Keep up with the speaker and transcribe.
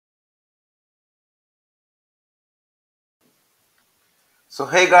So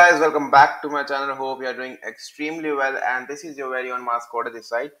hey guys, welcome back to my channel. Hope you are doing extremely well, and this is your very own mascot this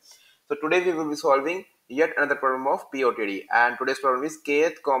side. So today we will be solving yet another problem of POTD, and today's problem is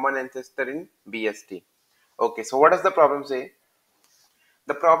kth common ancestor in BST. Okay, so what does the problem say?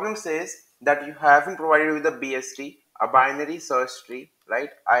 The problem says that you have been provided with a BST, a binary search tree,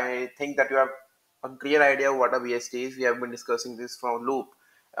 right? I think that you have a clear idea of what a BST is. We have been discussing this from loop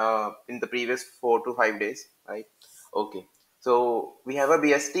in the previous 4 to 5 days, right? Okay, so we have a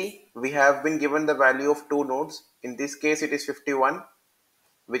BST. We have been given the value of two nodes. In this case, it is 51,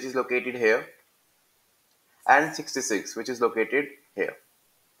 which is located here, and 66, which is located here,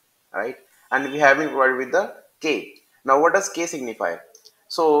 right? And we have been provided with the K. Now, what does K signify?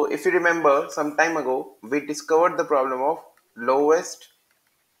 So, if you remember, some time ago, we discovered the problem of lowest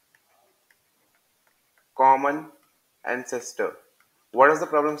common ancestor. What does the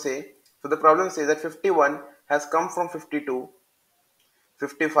problem say? So, the problem says that 51 has come from 52,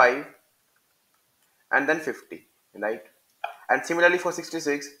 55, and then 50, right? And similarly for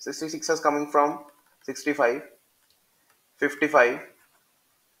 66, 66 is coming from 65, 55,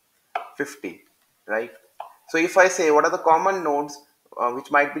 50, right? So if I say what are the common nodes which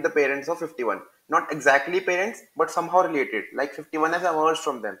might be the parents of 51, not exactly parents but somehow related, like 51 has emerged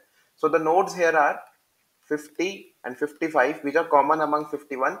from them. So the nodes here are 50 and 55, which are common among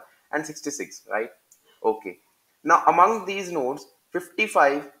 51 and 66, right? Okay, now among these nodes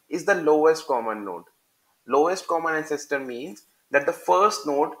 55 is the lowest common node. Lowest common ancestor means that the first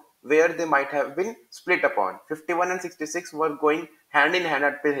node where they might have been split upon. 51 and 66 were going hand in hand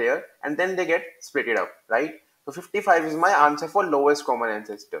until here, and then they get split it up, right? So 55 is my answer for lowest common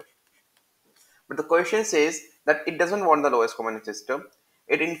ancestor. But the question says that it doesn't want the lowest common ancestor.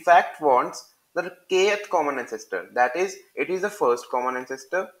 It in fact wants the kth common ancestor. That is, it is the first common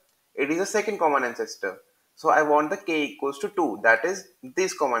ancestor. It is the second common ancestor. So I want the k equals to 2. That is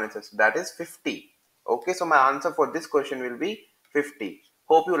this common ancestor. That is 50. Okay, so my answer for this question will be 50.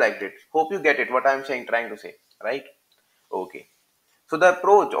 Hope you liked it. Hope you get it what I am saying, trying to say, right? Okay. So the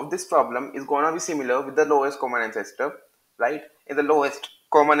approach of this problem is going to be similar with the lowest common ancestor, right? In the lowest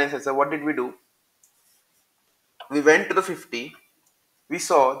common ancestor, what did we do? We went to the 50. We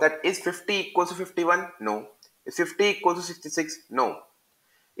saw that is 50 equals to 51? No. Is 50 equals to 66? No.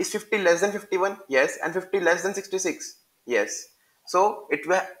 Is 50 less than 51? Yes. And 50 less than 66? Yes. So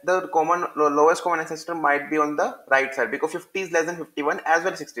the lowest common ancestor might be on the right side because 50 is less than 51 as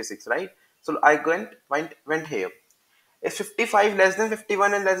well as 66, right? So I went here. Is 55 less than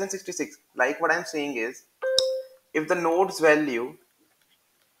 51 and less than 66? Like what I'm saying is, if the node's value,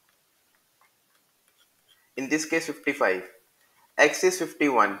 in this case 55, x is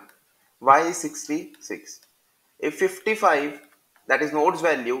 51, y is 66. If 55, that is node's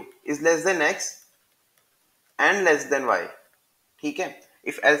value, is less than x and less than y, okay?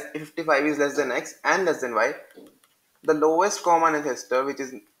 If 55 is less than x and less than y, the lowest common ancestor, which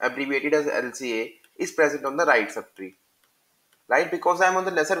is abbreviated as LCA, is present on the right subtree, right? Because I am on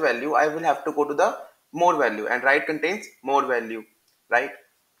the lesser value, I will have to go to the more value, and right contains more value, right?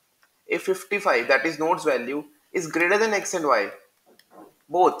 If 55, that is node's value, is greater than x and y,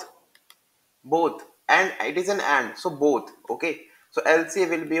 both, and it is an and, so both, okay? So LCA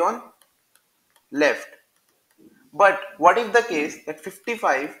will be on left. But what if the case that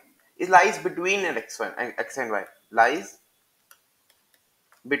 55 is lies between an x and y, lies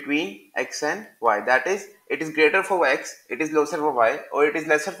between x and y, that is, it is greater for x, it is lesser for y, or it is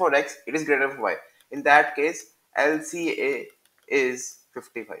lesser for x, it is greater for y. In that case, LCA is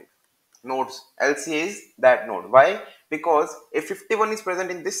 55. Nodes, LCA is that node. Why? Because if 51 is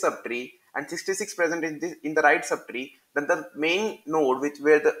present in this subtree and 66 present in the right subtree, then the main node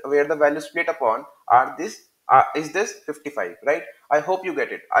where the value split upon are this is this 55, right? I hope you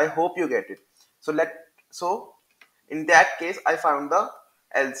get it. I hope you get it. So in that case, I found the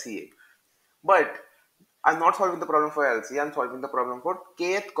LCA. But I'm not solving the problem for LCA, I'm solving the problem for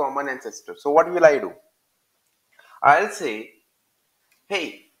kth common ancestor. So what will I do? I'll say,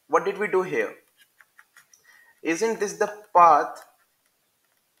 hey, what did we do here? Isn't this the path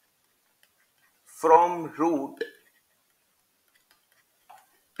from root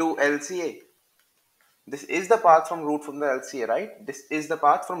to LCA? This is the path from root from the LCA, right? This is the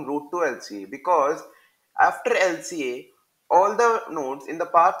path from root to LCA, because after LCA, all the nodes in the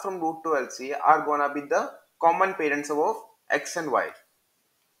path from root to LCA are gonna be the common parents of x and y.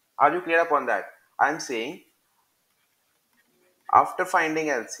 Are you clear upon that? I'm saying after finding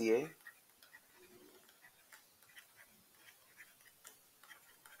LCA,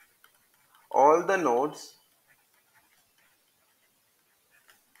 all the nodes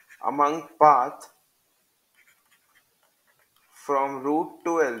among path from root to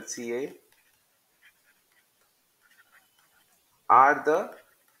LCA are the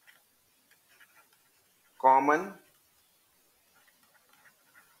common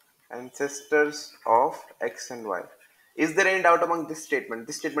ancestors of x and y. Is there any doubt among this statement?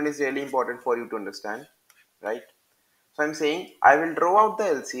 This statement is really important for you to understand, right? So I'm saying I will draw out the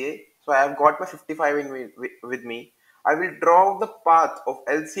LCA. So I have got my 55 with me. I will draw out the path of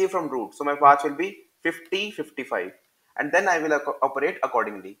LCA from root. So my path will be 50, 55. And then I will operate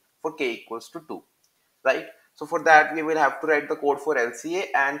accordingly for k equals to 2, right? So for that we will have to write the code for LCA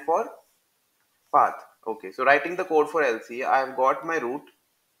and for path. Okay, so writing the code for LCA, I have got my root,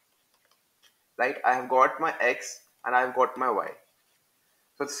 right? I have got my x and I have got my y.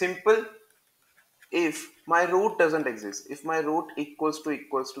 So it's simple. If my root doesn't exist, if my root equals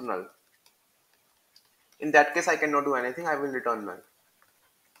to null, in that case I cannot do anything, I will return null,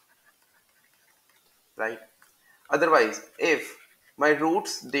 right? Otherwise, if my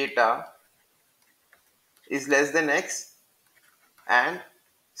roots data is less than x and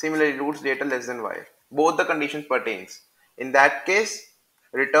similarly roots data less than y, both the conditions pertains, in that case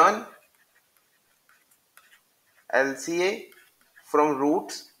return LCA from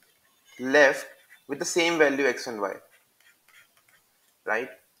roots left with the same value x and y, right?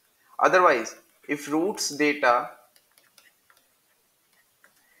 Otherwise, if roots data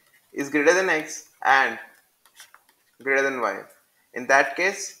is greater than x and greater than y, in that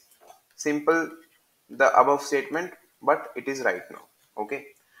case simple the above statement, but it is right now. Okay,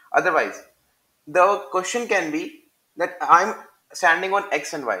 otherwise the question can be that I'm standing on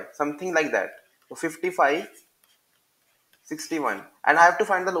x and y, something like that. So 55, 61, and I have to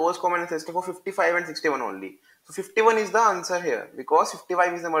find the lowest common ancestor for 55 and 61 only. So 51 is the answer here because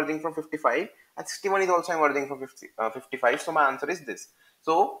 55 is emerging from 55 and 61 is also emerging from 55. So my answer is this.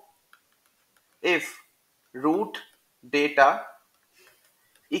 So if root data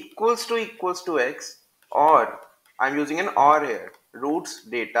equals to x, or I'm using an or here, roots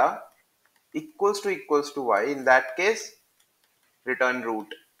data equals to y, in that case return root.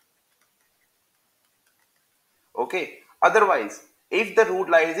 Okay, otherwise if the root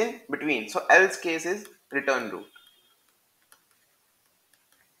lies in between, so else case is return root.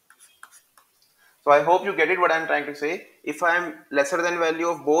 So I hope you get it what I'm trying to say. If I'm lesser than value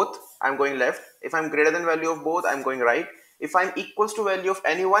of both, I'm going left. If I'm greater than value of both, I'm going right. If I'm equals to value of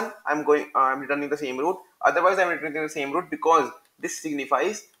any one, I'm returning the same root. Otherwise, I'm returning the same root because this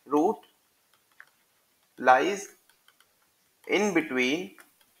signifies root lies in between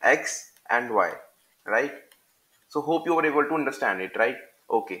x and y, right? So hope you were able to understand it, right?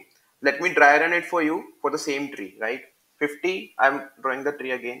 Okay. Let me dry run it for you for the same tree, right? 50, I'm drawing the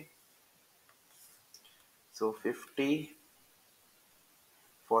tree again. So 50,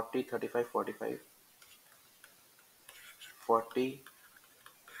 40, 35, 45, 40,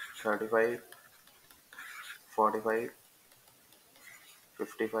 35, 45,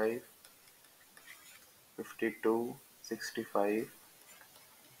 55, 52, 65,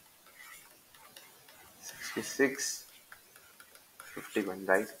 66, 51,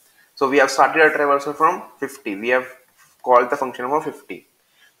 right? So we have started a traversal from 50. We have called the function of 50.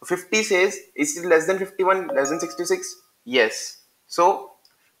 So 50 says, is it less than 51, less than 66? Yes. So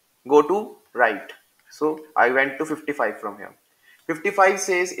go to right. So I went to 55 from here. 55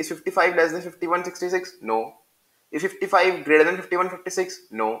 says, is 55 less than 51, 66? No. Is 55 greater than 51, 56?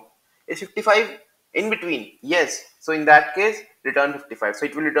 No. Is 55 in between? Yes. So in that case, return 55. So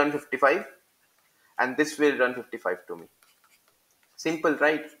it will return 55 and this will return 55 to me. Simple,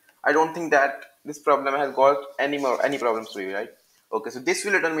 right? I don't think that this problem has got any problems to you, right? Okay, so this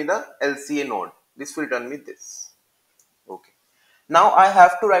will return me the LCA node. This will return me this. Okay. Now I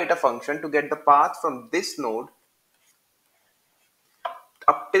have to write a function to get the path from this node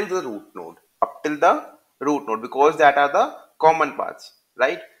up till the root node. Up till the root node because that are the common paths,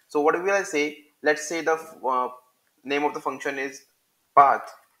 right? So what will I say? Let's say the name of the function is path.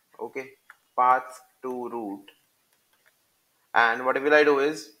 Okay, path to root. And what will I do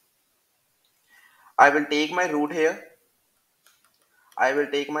is I will take my root here. I will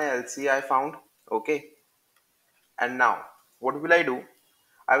take my LC I found. Okay. And now what will I do?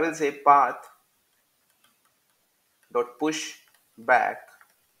 I will say path dot push back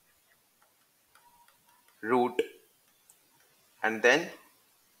root, and then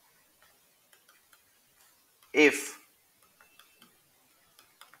if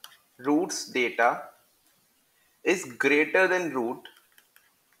roots data is greater than root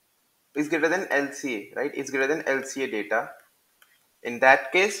is greater than LCA, right? It's greater than LCA data. In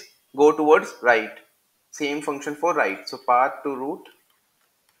that case, go towards right. Same function for right. So path to root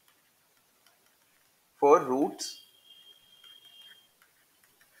for roots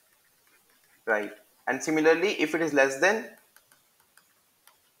right? And similarly, if it is less than,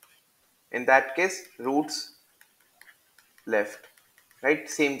 in that case, roots left, right?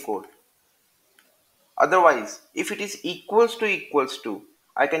 Same code. Otherwise, if it is equals to,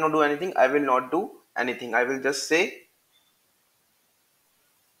 I cannot do anything. I will not do anything. I will just say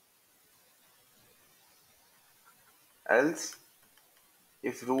else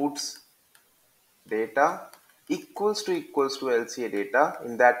if roots data equals to LCA data,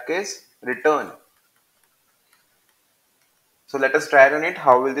 in that case, return. So let us try on it.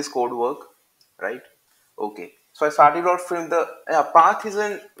 How will this code work, right? Okay. So I started out from the path is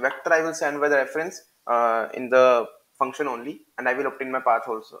a vector I will send by the reference in the function only, and I will obtain my path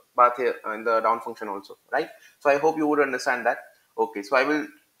also, path here in the down function also, right? So I hope you would understand that. Okay. So I will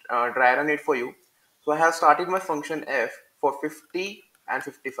try run it for you. So I have started my function f for 50 and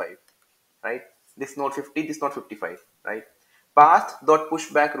 55, right? This node 50, this node 55, right? Path dot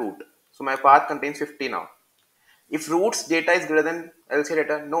pushback root. So my path contains 50 now. If roots data is greater than LCA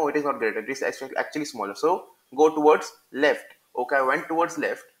data, no, it is not greater. It is actually smaller. So go towards left. Okay, I went towards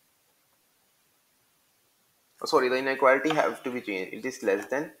left. Oh, sorry, the inequality have to be changed. It is less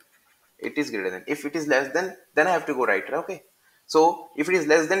than. It is greater than. If it is less than, then I have to go right. Okay. So if it is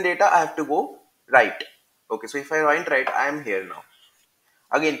less than data, I have to go right. Okay. So if I went right, I am here now.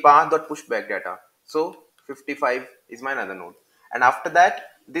 Again, path dot pushback data. So 55 is my another node. And after that,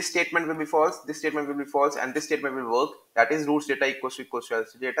 this statement will be false, this statement will be false, and this statement will work. That is roots data equals to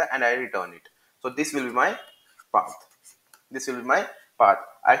LC data, and I return it. So this will be my path. This will be my path.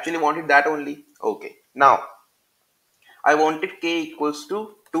 I actually wanted that only. Okay. Now I wanted k equals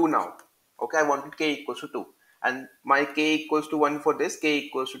to 2 now. Okay, I wanted k equals to 2. And my k equals to 1 for this, k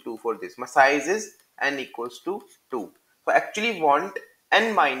equals to 2 for this. My size is n equals to 2. So I actually want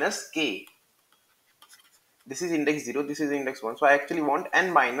n minus k. This is index 0, this is index 1. So I actually want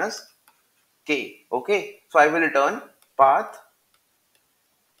n minus k. Okay, so I will return path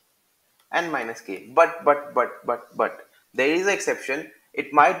n minus k. But there is an exception.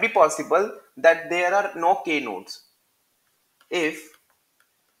 It might be possible that there are no k nodes. If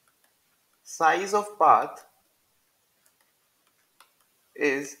size of path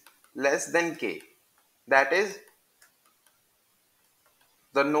is less than k, that is,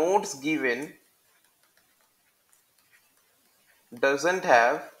 the nodes given doesn't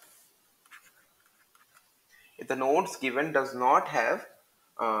have, if the nodes given does not have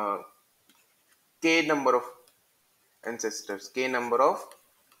uh, k number of ancestors, k number of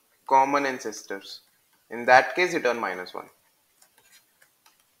common ancestors, in that case return minus 1.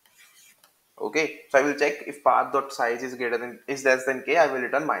 Okay, so I will check if path dot size is greater than, is less than k, I will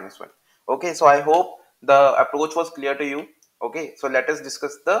return minus 1. Okay, so I hope the approach was clear to you. Okay, so let us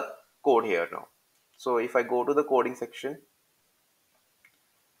discuss the code here now. So if I go to the coding section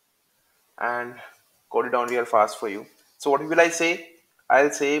and code it down real fast for you. So what will I say?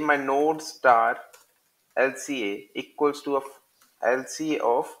 I'll say my node star LCA equals to LCA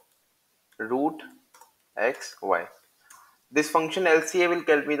of root x y. This function LCA will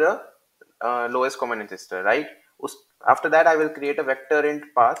tell me the lowest common ancestor, right? After that, I will create a vector int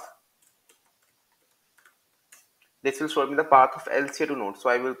path. This will show me the path of LCA to node. So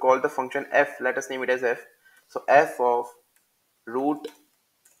I will call the function f. Let us name it as f. So f of root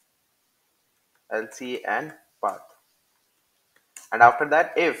LCA and path. And after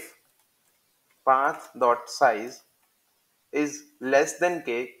that, if path dot size is less than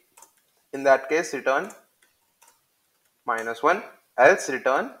k, in that case return minus 1, else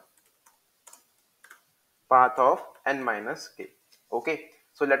return path of n minus k. Okay,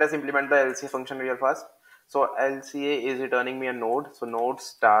 so let us implement the LCA function real fast. So LCA is returning me a node. So node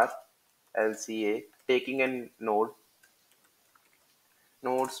star LCA, taking a node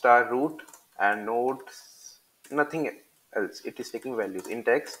star root and node nothing else. It is taking values int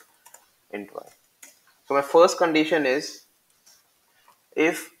x, int y. So my first condition is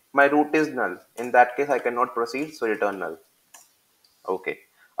if my root is null. In that case, I cannot proceed. So return null. Okay.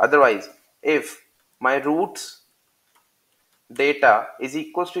 Otherwise, if my roots data is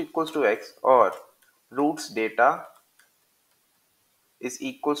equals to x, or roots data is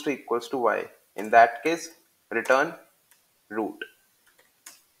equals to y, in that case return root.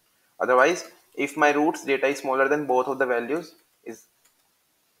 Otherwise, if my roots data is smaller than both of the values, is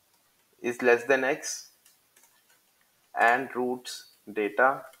less than x, and roots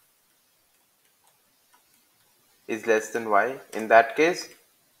data is less than y, in that case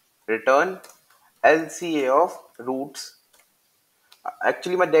return LCA of roots.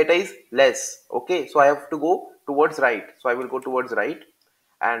 Actually my data is less. Okay, so I have to go towards right. So I will go towards right,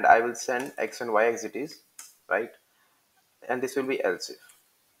 and I will send x and y as it is, right? And this will be else if,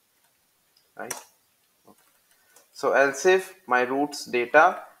 right? So else if my roots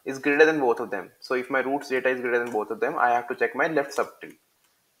data is greater than both of them. So if my roots data is greater than both of them, I have to check my left subtree.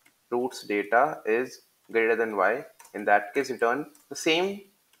 Roots data is greater than y. In that case, return the same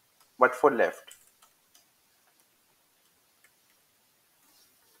but for left.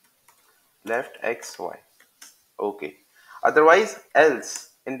 Left x, y. Okay. Otherwise, else.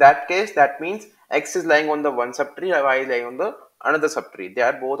 In that case, that means x is lying on the one subtree, y is lying on the another subtree. They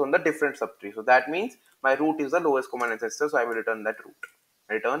are both on the different subtree. So that means my root is the lowest common ancestor. So I will return that root.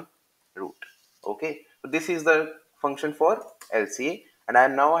 Return root. Okay. So this is the function for LCA, and I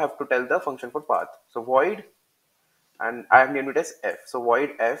now have to tell the function for path. So void, and I have named it as f. So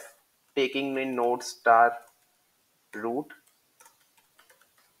void f, taking in node star root,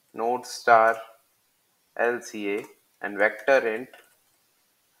 node star LCA, and vector int,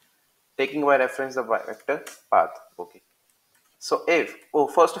 taking by reference the vector path. Okay. So if,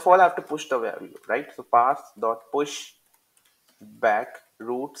 first of all I have to push the value, right? So path dot push back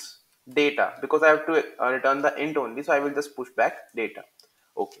roots data, because I have to return the int only, so I will just push back data.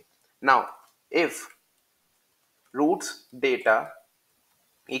 Okay. Now if roots data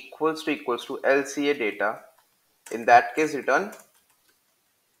equals to LCA data, in that case return,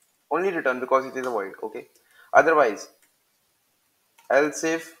 only return because it is a void. Okay. Otherwise, else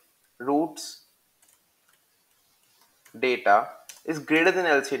if roots data is greater than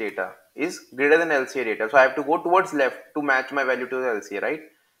LCA data, so I have to go towards left to match my value to the LCA, right?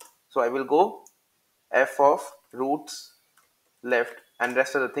 So I will go f of roots left, and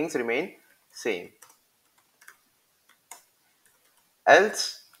rest of the things remain same.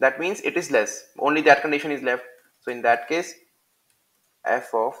 Else, that means it is less, only that condition is left. So in that case,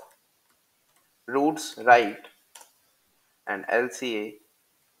 f of roots right and LCA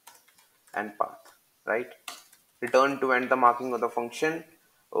and path, right? Return to end the marking of the function.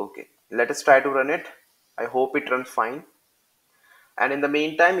 Okay, let us try to run it. I hope it runs fine. And in the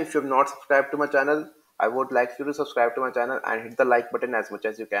meantime, if you have not subscribed to my channel, I would like you to subscribe to my channel and hit the like button as much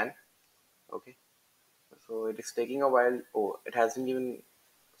as you can. Okay. So it is taking a while. Oh, it hasn't given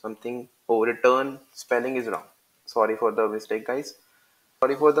something. Oh, return spelling is wrong. Sorry for the mistake, guys.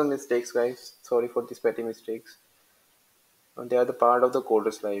 Sorry for the mistakes, guys. Sorry for these petty mistakes. They are the part of the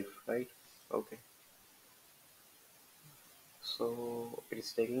coder's life, right? Okay. So it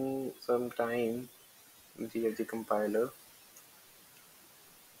is taking some time. GFG compiler.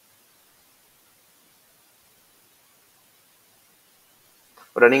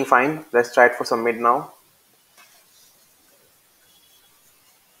 Running fine. Let's try it for submit now.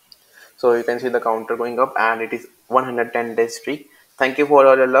 So you can see the counter going up, and it is 110 days streak. Thank you for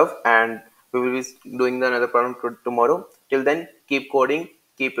all your love, and we will be doing another problem tomorrow. Till then, keep coding,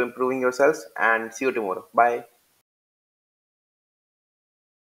 keep improving yourselves, and see you tomorrow. Bye.